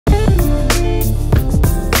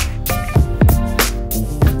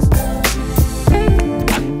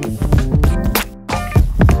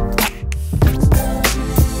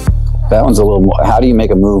That one's a little more. How do you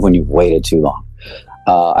make a move when you've waited too long?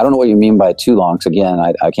 I don't know what you mean by too long. So again,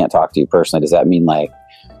 I can't talk to you personally. Does that mean like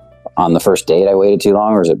on the first date I waited too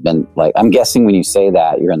long, or has it been like, I'm guessing when you say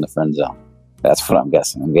that you're in the friend zone. That's what I'm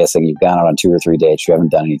guessing. I'm guessing you've gone out on 2 or 3 dates, you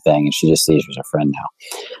haven't done anything, and she just sees you as a friend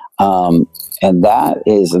now. And that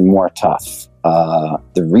is more tough.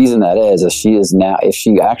 The reason that is she is now, if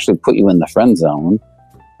she actually put you in the friend zone,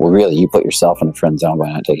 well, really, you put yourself in the friend zone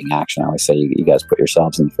by not taking action. I always say you guys put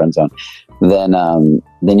yourselves in the friend zone.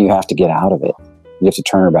 Then you have to get out of it. You have to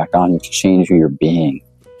turn her back on. You have to change who you're being.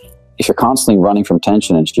 If you're constantly running from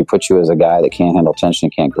tension and she puts you as a guy that can't handle tension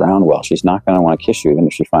and can't ground well, she's not going to want to kiss you even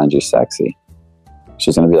if she finds you sexy.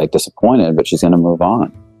 She's going to be like disappointed, but she's going to move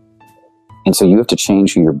on. And so you have to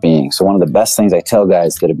change who you're being. So one of the best things I tell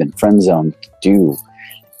guys that have been friend zoned to do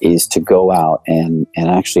is to go out and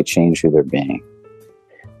actually change who they're being.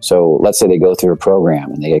 So let's say they go through a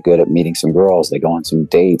program and they get good at meeting some girls, they go on some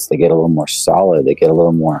dates, they get a little more solid, they get a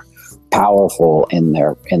little more powerful in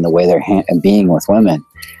the way they're being with women.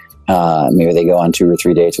 Maybe they go on 2 or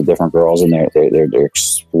 3 dates with different girls, and they're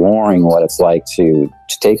exploring what it's like to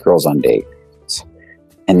take girls on dates.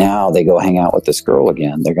 And now they go hang out with this girl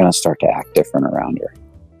again. They're going to start to act different around her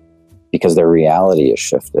because their reality is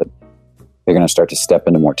shifted. They're going to start to step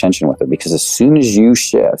into more tension with her, because as soon as you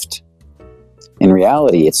shift, in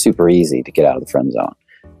reality, it's super easy to get out of the friend zone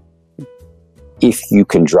if you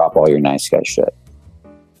can drop all your nice guy shit.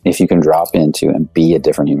 If you can drop into and be a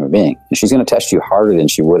different human being. And she's going to test you harder than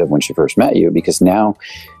she would have when she first met you, because now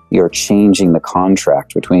you're changing the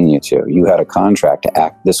contract between you two. You had a contract to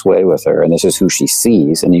act this way with her, and this is who she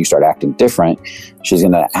sees, and you start acting different. She's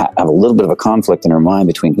going to have a little bit of a conflict in her mind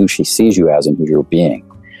between who she sees you as and who you're being.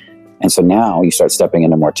 And so now you start stepping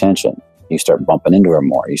into more tension. You start bumping into her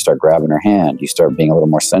more. You start grabbing her hand. You start being a little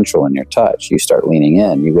more sensual in your touch. You start leaning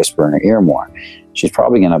in. You whisper in her ear more. She's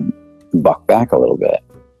probably going to buck back a little bit.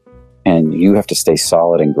 And you have to stay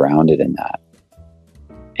solid and grounded in that.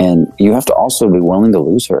 And you have to also be willing to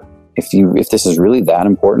lose her. If this is really that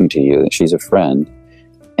important to you, that she's a friend,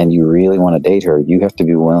 and you really want to date her, you have to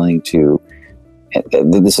be willing to,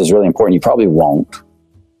 this is really important. You probably won't.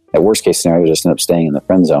 At worst case scenario, you just end up staying in the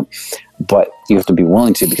friend zone. But you have to be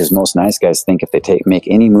willing to, because most nice guys think if they make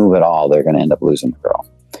any move at all, they're going to end up losing the girl.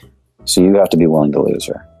 So you have to be willing to lose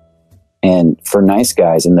her. And for nice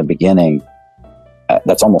guys in the beginning,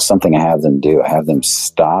 that's almost something I have them do. I have them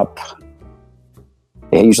stop.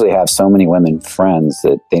 They usually have so many women friends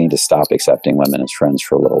that they need to stop accepting women as friends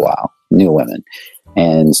for a little while, new women,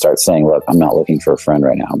 and start saying, look, I'm not looking for a friend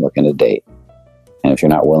right now. I'm looking to date. And if you're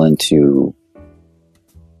not willing to,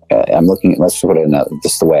 let's put it another,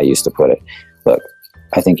 this is the way I used to put it. Look,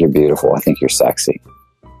 I think you're beautiful. I think you're sexy.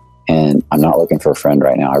 And I'm not looking for a friend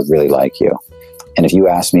right now. I really like you. And if you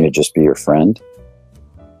ask me to just be your friend,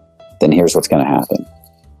 then here's what's going to happen.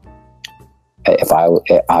 If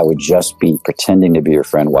I would just be pretending to be your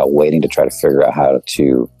friend while waiting to try to figure out how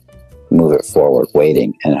to move it forward,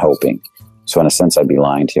 waiting and hoping. So in a sense, I'd be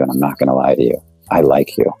lying to you, and I'm not going to lie to you. I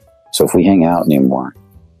like you. So if we hang out anymore,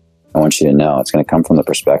 I want you to know it's going to come from the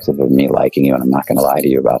perspective of me liking you, and I'm not going to lie to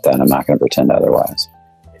you about that, and I'm not going to pretend otherwise.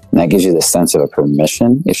 And that gives you the sense of a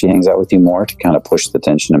permission, if she hangs out with you more, to kind of push the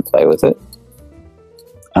tension and play with it.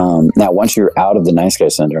 Now, once you're out of the nice guy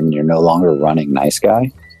syndrome and you're no longer running nice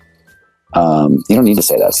guy, you don't need to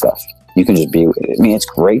say that stuff. You can just be, it's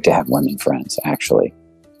great to have women friends, actually,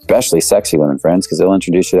 especially sexy women friends, because they'll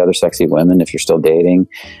introduce you to other sexy women if you're still dating.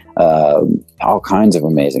 All kinds of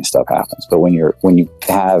amazing stuff happens. But when you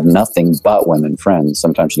have nothing but women friends,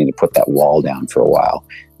 sometimes you need to put that wall down for a while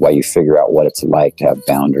you figure out what it's like to have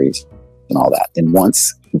boundaries and all that. Then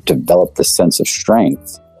once you develop this sense of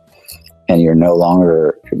strength, and you're no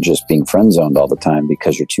longer just being friend zoned all the time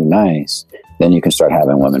because you're too nice, then you can start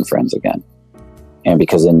having women friends again. And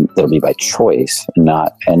because then it'll be by choice and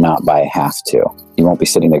not by have to. You won't be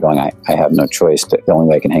sitting there going, I have no choice. The only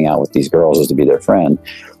way I can hang out with these girls is to be their friend.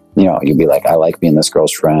 You'll be like, I like being this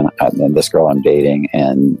girl's friend and this girl I'm dating,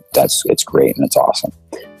 and it's great and it's awesome,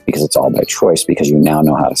 because it's all by choice, because you now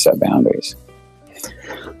know how to set boundaries.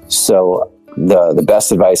 So the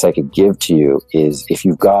best advice I could give to you is, if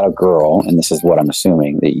you've got a girl, and this is what I'm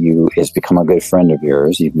assuming, that has become a good friend of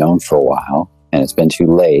yours, you've known for a while, and it's been too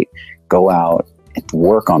late, go out and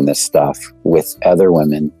work on this stuff with other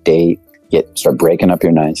women, date, start breaking up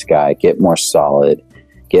your nice guy, get more solid,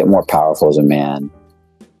 get more powerful as a man.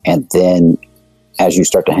 And then as you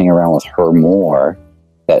start to hang around with her more,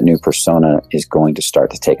 that new persona is going to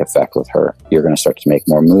start to take effect with her. You're going to start to make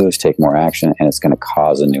more moves, take more action, and it's going to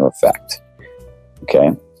cause a new effect.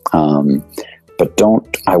 Okay. But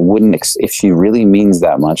I wouldn't, if she really means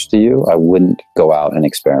that much to you, I wouldn't go out and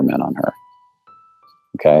experiment on her.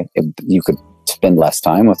 Okay? You could spend less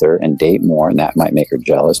time with her and date more, and that might make her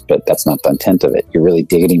jealous, but that's not the intent of it. You're really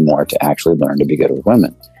dating more to actually learn to be good with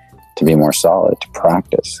women, to be more solid, to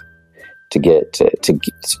practice, to get,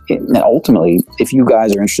 and ultimately, if you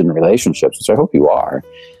guys are interested in relationships, which I hope you are,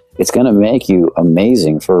 it's going to make you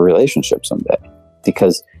amazing for a relationship someday.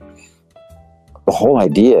 Because the whole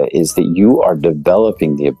idea is that you are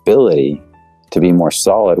developing the ability to be more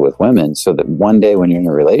solid with women so that one day when you're in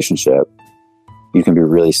a relationship, you can be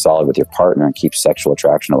really solid with your partner and keep sexual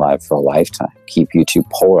attraction alive for a lifetime, keep you two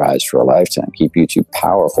polarized for a lifetime, keep you two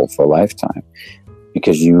powerful for a lifetime,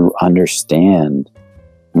 because you understand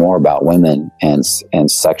more about women and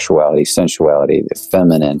sexuality, sensuality, the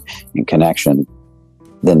feminine and connection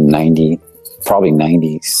than probably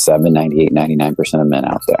 97, 98, 99% of men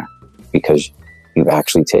out there, because you've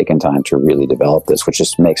actually taken time to really develop this, which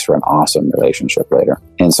just makes for an awesome relationship later.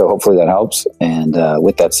 And so hopefully that helps. And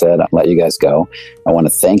with that said, I'll let you guys go. I want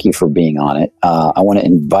to thank you for being on it. I want to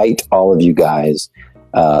invite all of you guys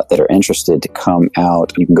that are interested to come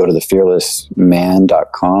out. You can go to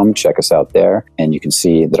thefearlessman.com, check us out there, and you can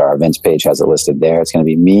see that our events page has it listed there. It's going to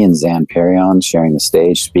be me and Zan Perion sharing the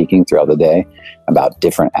stage, speaking throughout the day about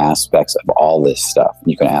different aspects of all this stuff.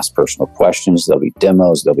 You can ask personal questions. There'll be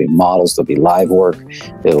demos, there'll be models, there'll be live work.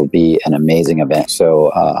 It'll be an amazing event.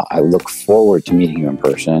 So I look forward to meeting you in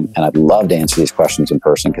person, and I'd love to answer these questions in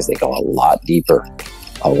person because they go a lot deeper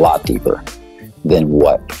than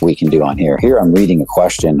what we can do on here. Here I'm reading a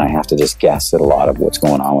question. I have to just guess at a lot of what's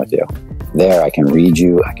going on with you. There I can read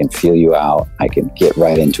you. I can feel you out. I can get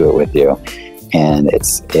right into it with you. And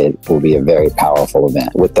it will be a very powerful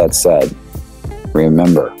event. With that said,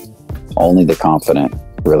 remember, only the confident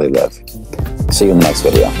really live. See you in the next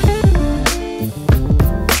video.